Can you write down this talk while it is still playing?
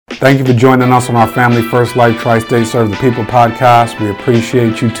Thank you for joining us on our Family First Life Tri-State Serve the People podcast. We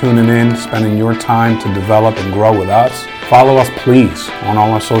appreciate you tuning in, spending your time to develop and grow with us. Follow us, please, on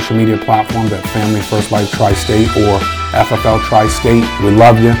all our social media platforms at Family First Life Tri-State or FFL Tri-State. We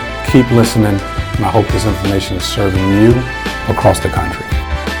love you. Keep listening, and I hope this information is serving you across the country.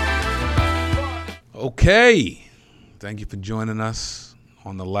 Okay. Thank you for joining us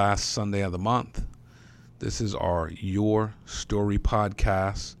on the last Sunday of the month. This is our Your Story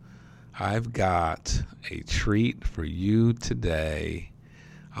podcast. I've got a treat for you today.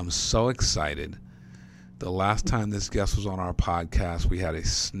 I'm so excited. The last time this guest was on our podcast, we had a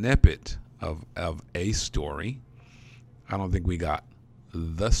snippet of a story. I don't think we got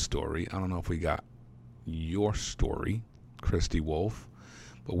the story. I don't know if we got your story, Christy Wolf.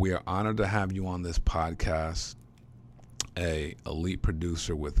 But we are honored to have you on this podcast, a elite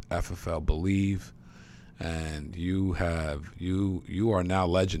producer with FFL Believe. And you are now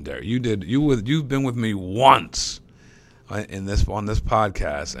legendary. You've been with me once on this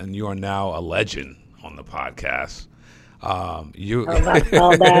podcast, and you are now a legend on the podcast.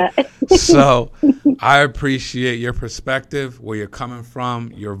 That. So I appreciate your perspective, where you're coming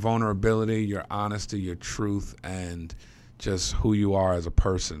from, your vulnerability, your honesty, your truth, and just who you are as a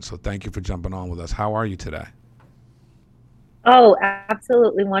person. So thank you for jumping on with us. How are you today? Oh,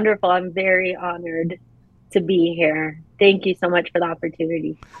 absolutely wonderful. I'm very honored to be here. Thank you so much for the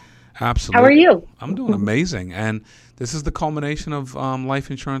opportunity. Absolutely. How are you? I'm doing amazing. And this is the culmination of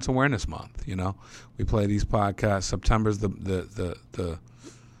Life Insurance Awareness Month. You know, we play these podcasts. September's the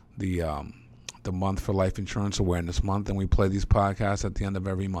month for Life Insurance Awareness Month, and we play these podcasts at the end of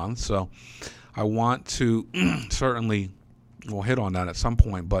every month. So I want to certainly, we'll hit on that at some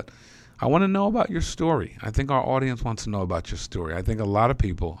point, but I want to know about your story. I think our audience wants to know about your story. I think a lot of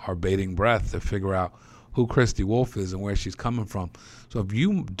people are bating breath to figure out who Christy Wolf is and where she's coming from. So if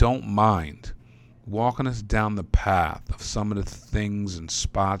you don't mind walking us down the path of some of the things and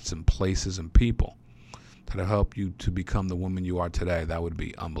spots and places and people that'll help you to become the woman you are today, that would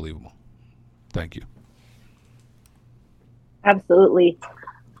be unbelievable. Thank you. Absolutely.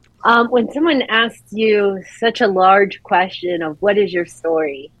 When someone asks you such a large question of what is your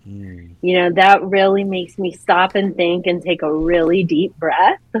story, that really makes me stop and think and take a really deep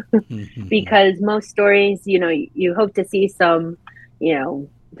breath because most stories, you hope to see some,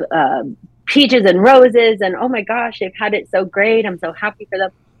 peaches and roses and, oh my gosh, they've had it so great. I'm so happy for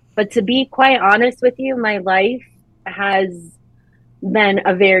them. But to be quite honest with you, my life has been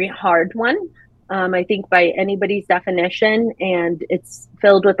a very hard one. I think by anybody's definition, and it's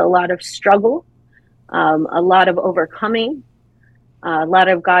filled with a lot of struggle, a lot of overcoming, a lot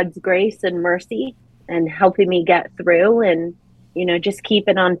of God's grace and mercy and helping me get through and, just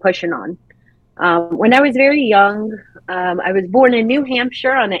keeping on pushing on. When I was very young, I was born in New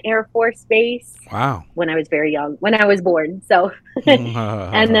Hampshire on an Air Force base. Wow. When I was very young, when I was born. So,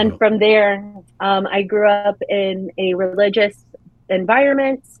 and then from there, I grew up in a religious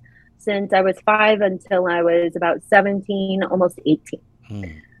environment since I was 5 until I was about 17, almost 18.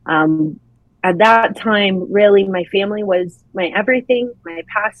 At that time, really, my family was my everything, my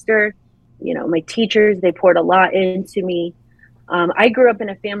pastor, my teachers, they poured a lot into me. I grew up in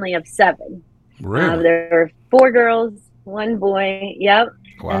a family of 7. Really? There were 4 girls, 1 boy. Yep.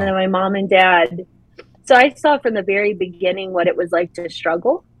 Wow. And then my mom and dad. So I saw from the very beginning what it was like to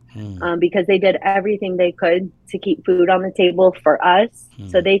struggle. Because they did everything they could to keep food on the table for us.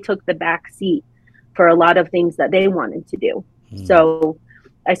 So they took the back seat for a lot of things that they wanted to do. So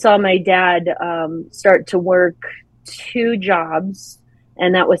I saw my dad start to work 2 jobs,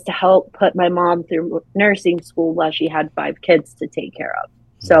 and that was to help put my mom through nursing school while she had 5 kids to take care of.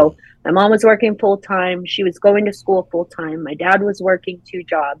 So my mom was working full time. She was going to school full time. My dad was working 2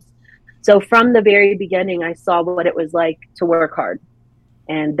 jobs. So from the very beginning, I saw what it was like to work hard.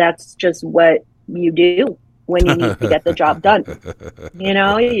 And that's just what you do when you need to get the job done.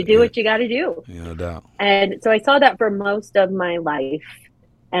 You do what you got to do. No doubt. And so I saw that for most of my life.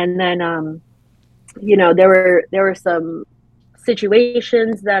 And then, there were some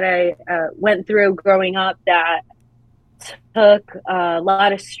situations that I went through growing up that took a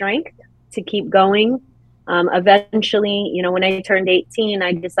lot of strength to keep going. Eventually, when I turned 18,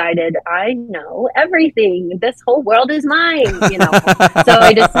 I decided I know everything. This whole world is mine, So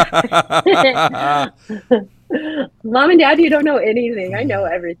I decided, Mom and Dad, you don't know anything. I know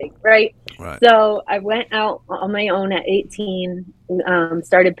everything, right? So I went out on my own at 18,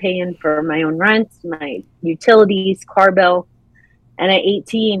 started paying for my own rent, my utilities, car bill. And at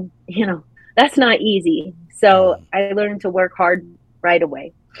 18, that's not easy. So I learned to work hard right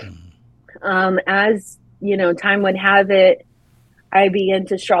away. As time would have it, I began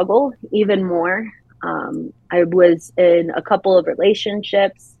to struggle even more. I was in a couple of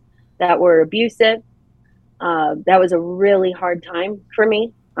relationships that were abusive. That was a really hard time for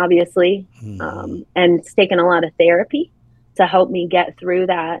me, obviously. And it's taken a lot of therapy to help me get through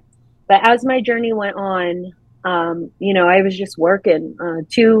that. But as my journey went on, I was just working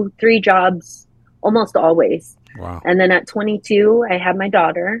 2-3 jobs almost always. Wow. And then at 22, I had my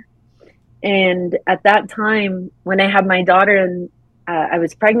daughter. And at that time, when I had my daughter and I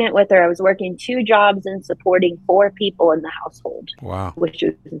was pregnant with her, I was working 2 jobs and supporting 4 people in the household. Wow. Which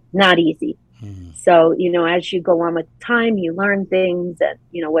was not easy. So, as you go on with time, you learn things and,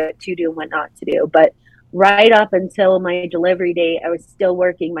 what to do and what not to do. But right up until my delivery date, I was still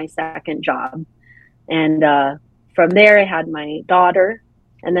working my second job. And from there, I had my daughter.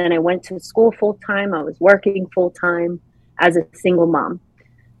 And then I went to school full time. I was working full time as a single mom.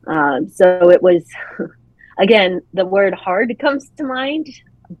 So it was, again, the word hard comes to mind.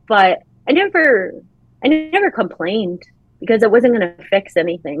 But I never complained because it wasn't going to fix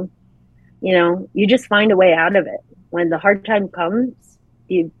anything. You just find a way out of it. When the hard time comes,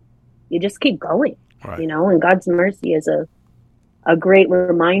 you just keep going, right. And God's mercy is a great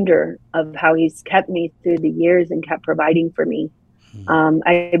reminder of how he's kept me through the years and kept providing for me.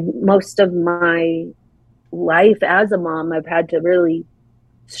 Most of my life as a mom, I've had to really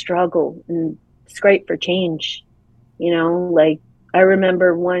struggle and scrape for change. I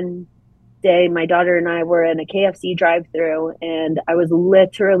remember one day my daughter and I were in a KFC drive-through and I was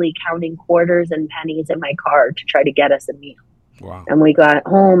literally counting quarters and pennies in my car to try to get us a meal. Wow. And we got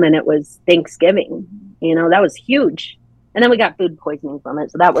home and it was Thanksgiving. That was huge. And then we got food poisoning from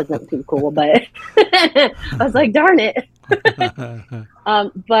it, so that wasn't too cool, but I was like, darn it.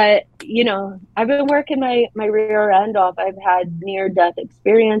 But I've been working my rear end off. I've had near-death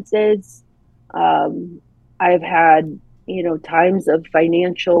experiences. I've had times of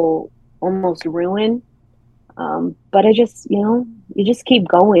financial almost ruin. But I just, you just keep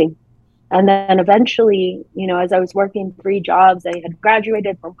going. And then eventually, as I was working 3 jobs, I had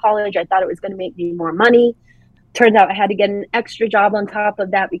graduated from college. I thought it was going to make me more money. Turns out I had to get an extra job on top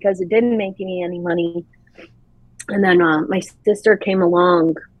of that because it didn't make me any money. And then my sister came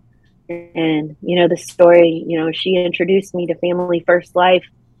along and, the story, she introduced me to Family First Life.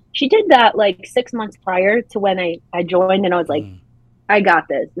 She did that like 6 months prior to when I joined, and I was like, I got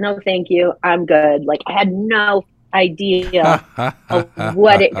this. No, thank you. I'm good. Like, I had no idea of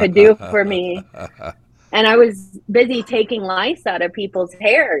what it could do for me. And I was busy taking lice out of people's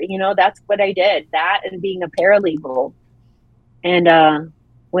hair. That's what I did. That and being a paralegal. And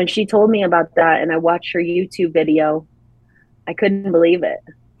when she told me about that and I watched her YouTube video, I couldn't believe it.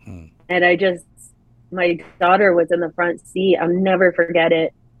 And my daughter was in the front seat. I'll never forget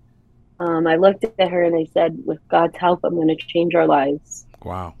it. I looked at her and I said, with God's help, I'm going to change our lives.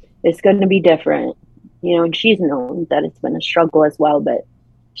 Wow. It's going to be different. And she's known that it's been a struggle as well, but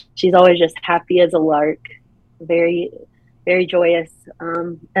she's always just happy as a lark, very, very joyous.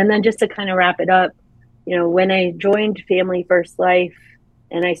 And then just to kind of wrap it up, when I joined Family First Life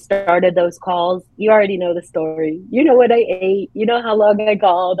and I started those calls, you already know the story. You know what I ate. You know how long I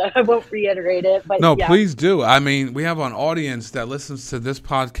called. I won't reiterate it. But no, yeah. Please do. I mean, we have an audience that listens to this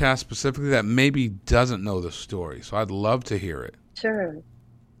podcast specifically that maybe doesn't know the story. So I'd love to hear it.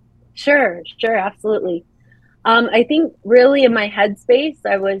 Sure, absolutely. I think really in my headspace,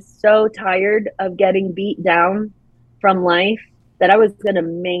 I was so tired of getting beat down from life that I was going to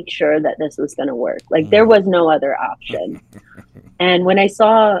make sure that this was going to work. Like there was no other option. And when I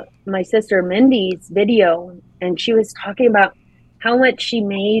saw my sister Mindy's video and she was talking about how much she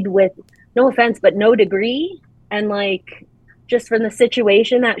made with, no offense, but no degree, and like just from the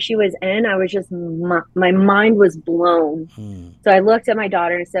situation that she was in, I was just, my mind was blown. So I looked at my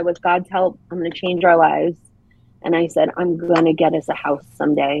daughter and said, with God's help, I'm going to change our lives. And I said, I'm going to get us a house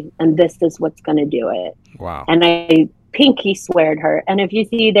someday. And this is what's going to do it. Wow. And I pinky sweared her. And if you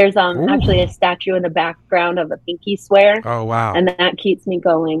see, there's actually a statue in the background of a pinky swear. Oh, wow. And that keeps me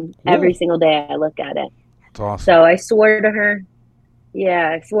going every single day I look at it. That's awesome. So I swore to her.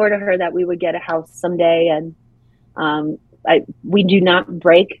 Yeah, I swore to her that we would get a house someday. And we do not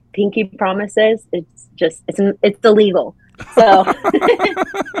break pinky promises. It's just, it's illegal. So,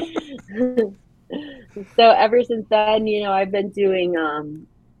 so ever since then, I've been doing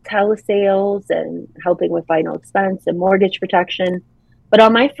telesales and helping with final expense and mortgage protection. But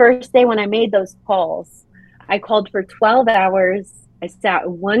on my first day when I made those calls, I called for 12 hours. I sat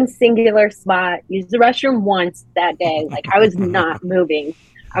in one singular spot, used the restroom once that day. Like I was not moving.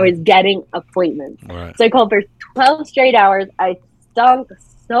 I was getting appointments. Right. So I called for 12 straight hours. I stunk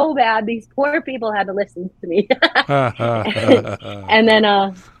so bad. These poor people had to listen to me. And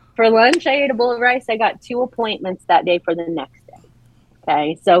then for lunch, I ate a bowl of rice. I got 2 appointments that day for the next day.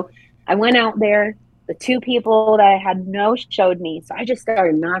 Okay. So I went out there. The 2 people that I had showed me. So I just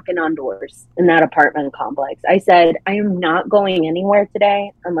started knocking on doors in that apartment complex. I said, I am not going anywhere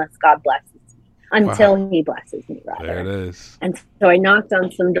today unless God blesses me, until he blesses me, rather. There it is. And so I knocked on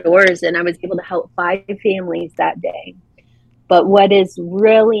some doors and I was able to help 5 families that day. But what is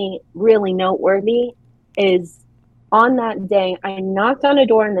really, really noteworthy is on that day, I knocked on a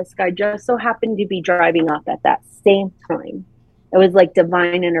door and this guy just so happened to be driving up at that same time. It was like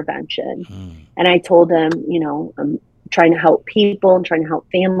divine intervention. And I told him, you know, I'm trying to help people and trying to help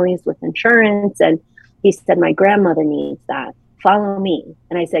families with insurance. And he said, my grandmother needs that. Follow me.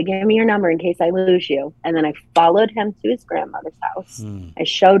 And I said, give me your number in case I lose you. And then I followed him to his grandmother's house. I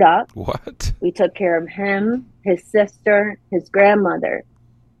showed up. What? We took care of him, his sister, his grandmother.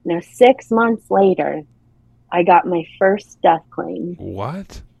 Now, 6 months later, I got my first death claim.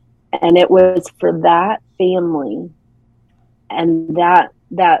 What? And it was for that family. And that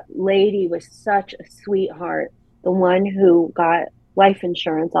lady was such a sweetheart. The one who got life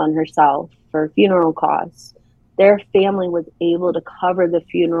insurance on herself for funeral costs. Their family was able to cover the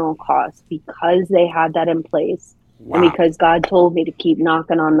funeral costs because they had that in place. Wow. And because God told me to keep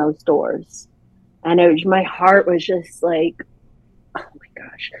knocking on those doors. And my heart was just like, oh my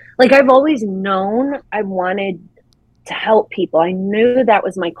gosh. Like, I've always known I wanted to help people. I knew that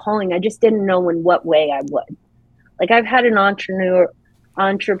was my calling. I just didn't know in what way I would. Like, I've had an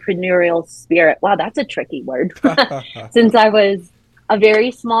entrepreneurial spirit. Wow, that's a tricky word. Since I was a very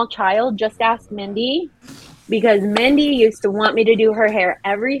small child. Just ask Mindy, because Mindy used to want me to do her hair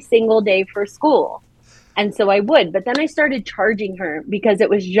every single day for school. And so I would, but then I started charging her because it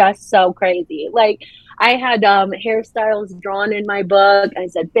was just so crazy. Like, I had hairstyles drawn in my book. I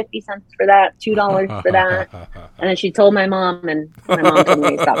said 50 cents for that, $2 for that. And then she told my mom, and my mom told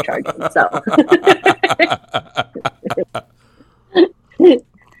me to stop charging. So,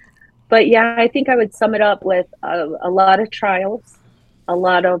 but yeah, I think I would sum it up with a lot of trials, a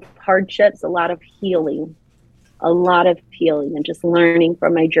lot of hardships, a lot of healing, and just learning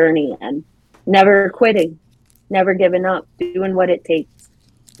from my journey and never quitting, never giving up, doing what it takes.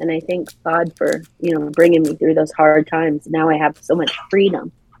 And I thank God for, bringing me through those hard times. Now I have so much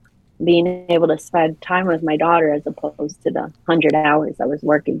freedom, being able to spend time with my daughter as opposed to the 100 hours I was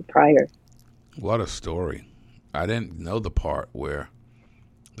working prior. What a story. I didn't know the part where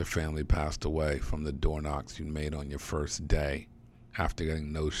the family passed away from the door knocks you made on your first day after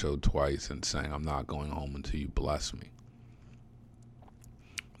getting no-showed twice and saying, I'm not going home until you bless me.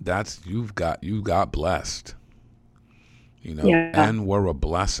 You got blessed. And were a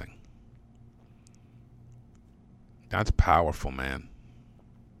blessing. That's powerful, man.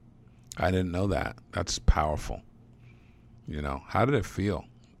 I didn't know that. That's powerful. How did it feel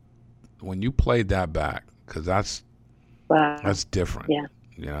when you played that back? Because that's different.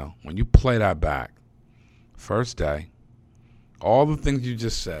 Yeah. When you play that back, first day, all the things you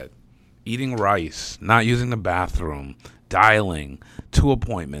just said, eating rice, not using the bathroom, dialing, 2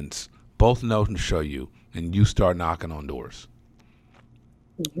 appointments, both know and show you, and you start knocking on doors.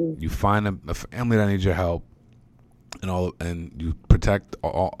 Mm-hmm. You find a family that needs your help, and you protect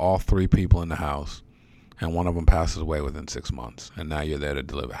all 3 people in the house, and one of them passes away within 6 months, and now you're there to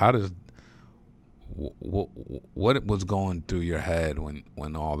deliver. What was going through your head when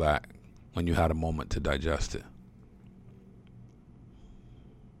you had a moment to digest it?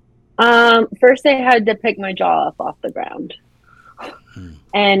 First I had to pick my jaw up off the ground.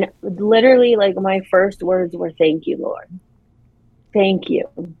 And literally, like, my first words were, thank you, Lord. Thank you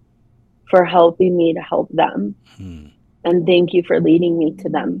for helping me to help them. And thank you for leading me to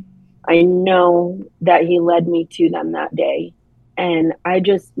them. I know that he led me to them that day. And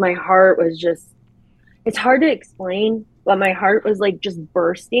my heart was just, it's hard to explain, but my heart was like just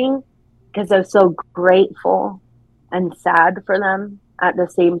bursting because I was so grateful and sad for them at the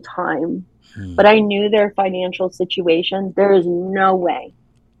same time. But I knew their financial situation. There is no way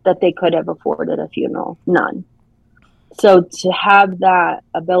that they could have afforded a funeral. None. So to have that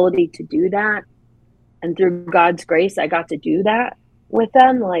ability to do that, and through God's grace, I got to do that with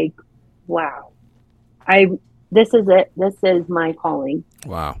them. Like, wow. This is it. This is my calling.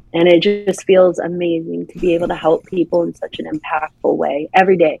 Wow. And it just feels amazing to be able to help people in such an impactful way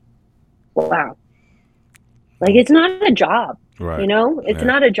every day. Wow. Like, it's not a job. Right. It's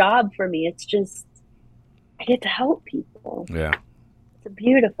not a job for me. It's just, I get to help people. Yeah. It's a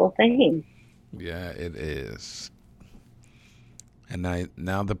beautiful thing. Yeah, it is. And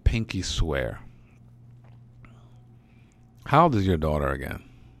now the pinky swear. How old is your daughter again?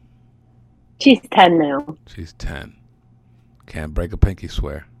 She's 10 now. She's 10. Can't break a pinky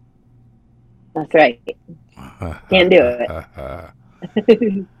swear. That's right. Can't do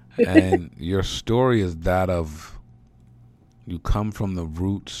it. And your story is that of you come from the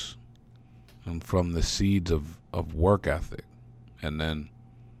roots and from the seeds of work ethic. And then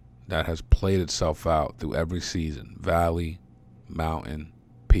that has played itself out through every season. Valley, mountain,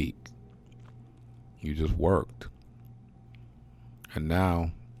 peak. You just worked. And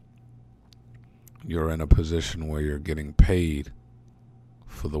now you're in a position where you're getting paid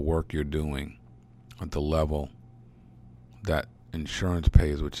for the work you're doing at the level that insurance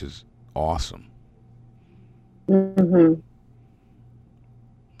pays, which is awesome. Mm-hmm.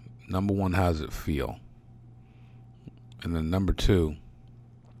 Number one, how does it feel? And then number two,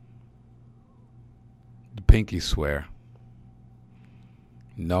 the pinky swear,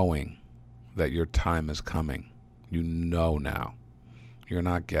 knowing that your time is coming. You know now. You're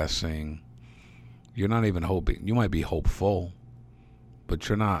not guessing. You're not even hoping. You might be hopeful, but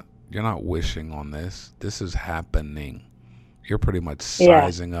you're not wishing on this. This is happening. You're pretty much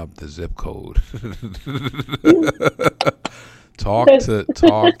sizing up the zip code. Talk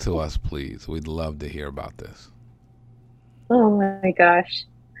to us, please. We'd love to hear about this. Oh my gosh.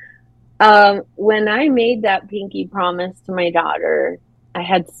 When I made that pinky promise to my daughter, I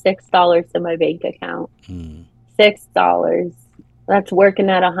had $6 in my bank account. $6. That's working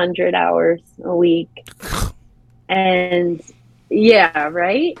at 100 hours a week. And yeah,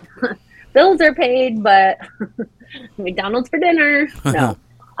 right? Bills are paid, but McDonald's for dinner. No.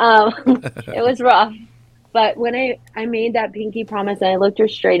 It was rough. But when I made that pinky promise and I looked her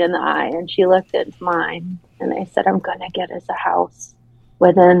straight in the eye and she looked into mine and I said, I'm going to get us a house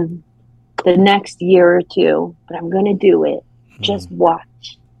within the next year or two, but I'm going to do it. Just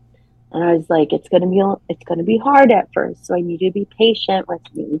watch. And I was like, it's going to be hard at first. So I need you to be patient with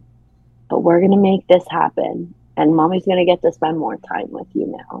me, but we're going to make this happen. And mommy's going to get to spend more time with you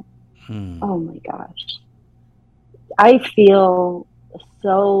now. Oh my gosh. I feel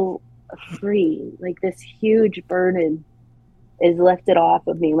so free. Like this huge burden is lifted off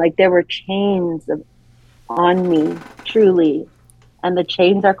of me. Like there were chains on me, truly. And the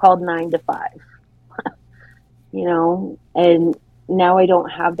chains are called 9 to 5. You know, and now I don't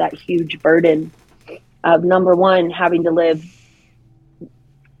have that huge burden of, number one, having to live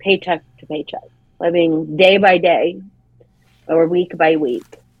paycheck to paycheck, living day by day or week by week.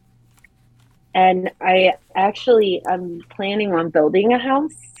 And I'm planning on building a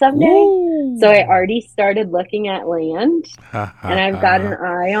house someday. Ooh. So I already started looking at land and I've got an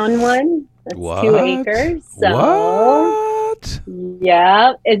eye on one that's 2 acres. So what?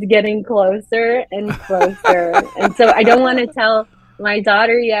 Yeah, it's getting closer and closer. And so I don't want to tell my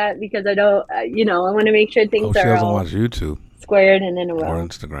daughter yet because I don't, I want to make sure things are all doesn't watch YouTube. Squared and in a row. Or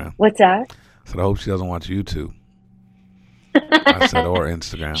Instagram. What's that? I said, I hope she doesn't watch YouTube. I said, or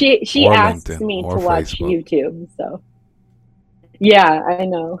Instagram. She or asks LinkedIn, me to or watch Facebook. YouTube, so. Yeah, I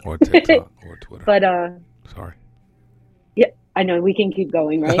know. Or TikTok, or Twitter. But, sorry. Yeah, I know. We can keep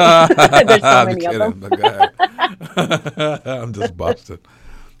going, right? There's so many of them. But go ahead. I'm just busted.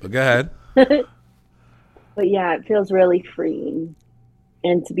 But go ahead. But yeah, it feels really freeing.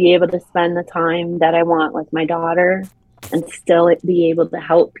 And to be able to spend the time that I want with my daughter and still be able to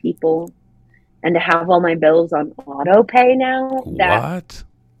help people and to have all my bills on auto pay now. What?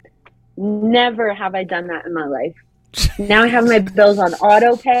 Never have I done that in my life. Now I have my bills on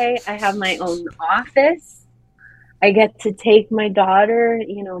auto pay. I have my own office. I get to take my daughter,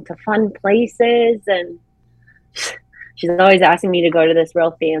 to fun places. And she's always asking me to go to this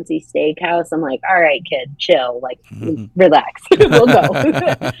real fancy steakhouse. I'm like, all right, kid, chill. Like, relax. We'll go.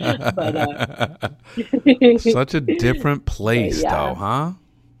 But, such a different place, though, huh?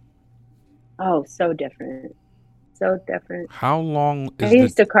 Oh, so different. So different. How long is I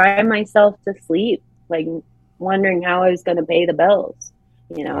used to cry myself to sleep, like wondering how I was going to pay the bills.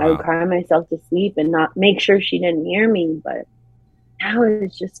 Wow. I would cry myself to sleep and not make sure she didn't hear me. But now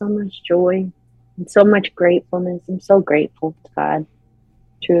it's just so much joy and so much gratefulness. I'm so grateful to God,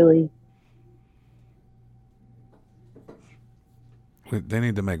 truly. They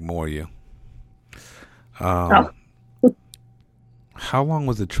need to make more of you. How long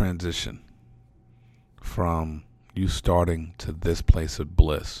was the transition from you starting to this place of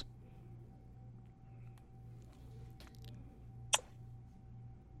bliss?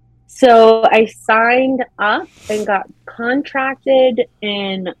 So I signed up and got contracted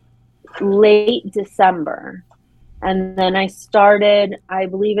in late December. And then I started, I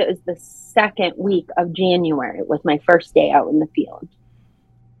believe it was the second week of January with my first day out in the field.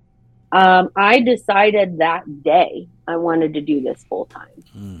 I decided that day, I wanted to do this full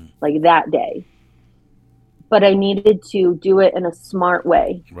time, like that day. But I needed to do it in a smart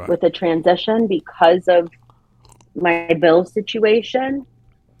way with a transition because of my bill situation.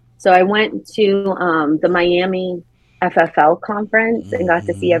 So I went to the Miami FFL conference and got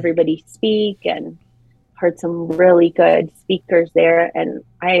to see everybody speak and heard some really good speakers there. And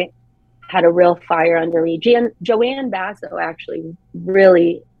I had a real fire under me. Joanne Basso actually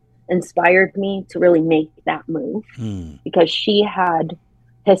really inspired me to really make that move because she had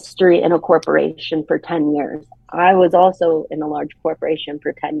history in a corporation for 10 years. I was also in a large corporation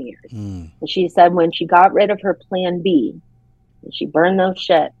for 10 years. And she said when she got rid of her plan B, and she burned those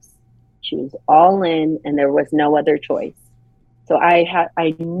ships, she was all in and there was no other choice. So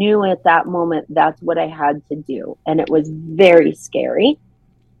I knew at that moment that's what I had to do. And it was very scary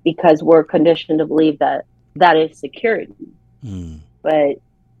because we're conditioned to believe that that is security. But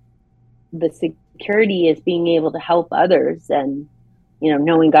the security is being able to help others and, you know,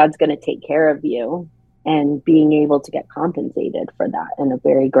 knowing God's going to take care of you and being able to get compensated for that in a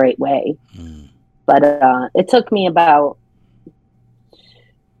very great way. But it took me about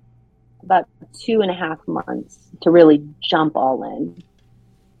 2.5 months to really jump all in.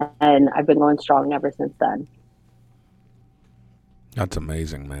 And I've been going strong ever since then. That's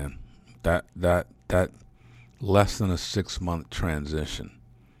amazing, man. That less than a 6-month transition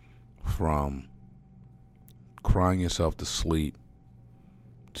from crying yourself to sleep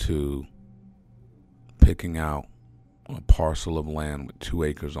to picking out a parcel of land with 2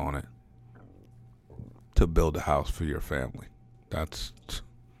 acres on it to build a house for your family. That's...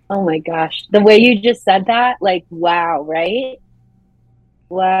 Oh my gosh. The way you just said that, like, wow, right?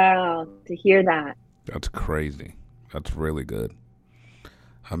 Wow. To hear that. That's crazy. That's really good.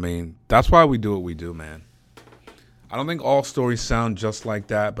 I mean, that's why we do what we do, man. I don't think all stories sound just like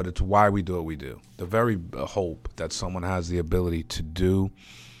that, but it's why we do what we do. The very hope that someone has the ability to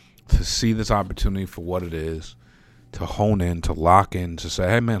see this opportunity for what it is, to hone in, to lock in, to say,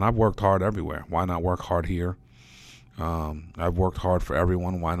 hey, man, I've worked hard everywhere. Why not work hard here? I've worked hard for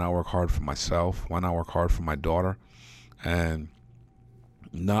everyone. Why not work hard for myself? Why not work hard for my daughter? And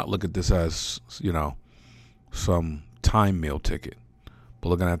not look at this as, you know, some time meal ticket, but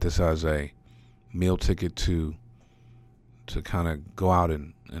looking at this as a meal ticket to kind of go out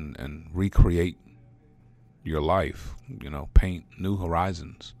and recreate your life, you know, paint new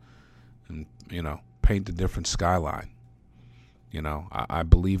horizons and, you know, paint a different skyline. You know, I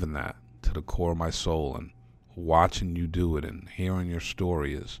believe in that to the core of my soul, and watching you do it and hearing your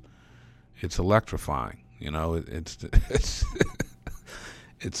story it's electrifying. You know, it's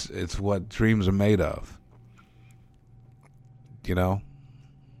it's what dreams are made of. You know,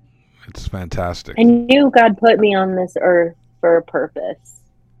 it's fantastic. I knew God put me on this earth for a purpose,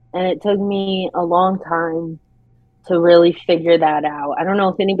 and it took me a long time to really figure that out. I don't know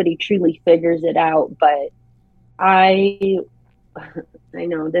if anybody truly figures it out, but I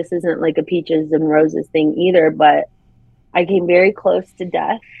know this isn't like a peaches and roses thing either, but I came very close to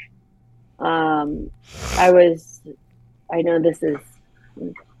death. I know this is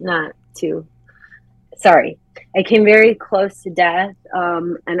not too, sorry. I came very close to death,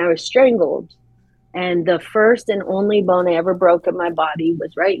 and I was strangled. And the first and only bone I ever broke in my body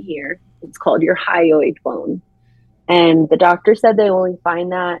was right here. It's called your hyoid bone. And the doctor said they only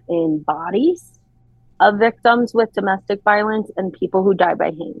find that in bodies of victims with domestic violence and people who die by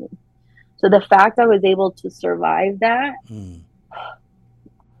hanging. So the fact I was able to survive that,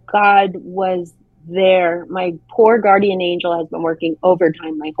 God was there. My poor guardian angel has been working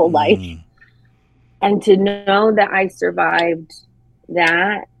overtime my whole life. And to know that I survived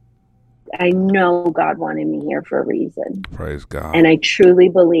that, I know God wanted me here for a reason. Praise God. And I truly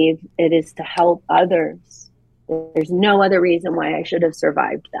believe it is to help others. There's no other reason why I should have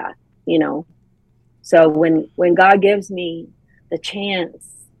survived that, you know. So when God gives me the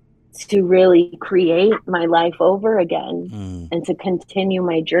chance to really create my life over again and to continue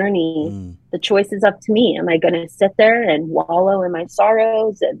my journey, the choice is up to me. Am I going to sit there and wallow in my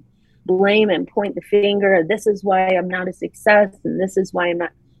sorrows and blame and point the finger? This is why I'm not a success, and this is why I'm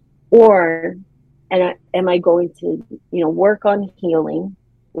not. Or am I going to, you know, work on healing,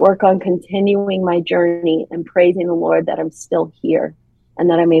 work on continuing my journey and praising the Lord that I'm still here and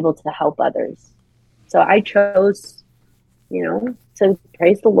that I'm able to help others. So I chose, you know, to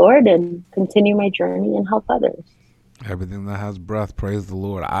praise the Lord and continue my journey and help others. Everything that has breath, praise the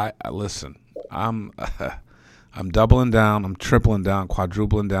Lord. I listen. I'm doubling down. I'm tripling down,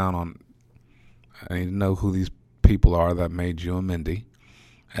 quadrupling down on. I need to know who these people are that made you and Mindy,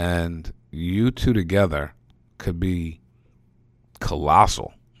 and you two together could be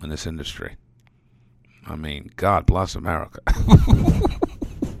colossal in this industry. I mean, God bless America.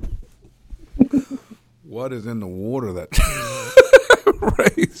 What is in the water that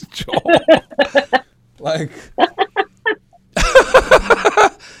raised Joel? Like,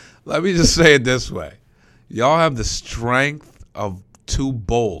 let me just say it this way. Y'all have the strength of 2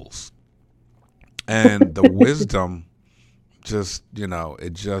 bulls. And the wisdom just,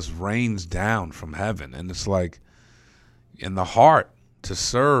 it just rains down from heaven. And it's like in the heart to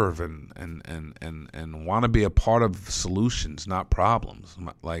serve and want to be a part of solutions, not problems.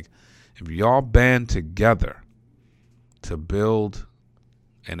 Like, if y'all band together to build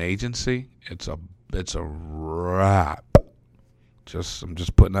an agency, it's a wrap. I'm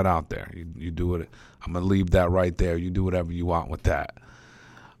just putting that out there. You do it. I'm gonna leave that right there. You do whatever you want with that.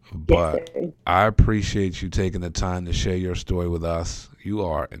 But yes, I appreciate you taking the time to share your story with us. You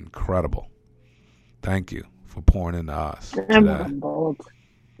are incredible. Thank you for pouring into us. I'm humbled.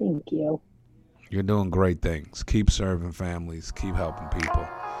 Thank you. You're doing great things. Keep serving families. Keep helping people.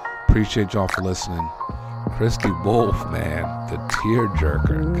 Appreciate y'all for listening. Christy Wolf, man, the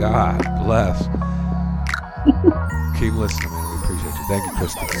tearjerker. God bless. Keep listening, man. We appreciate you. Thank you,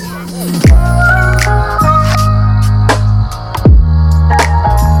 Christy.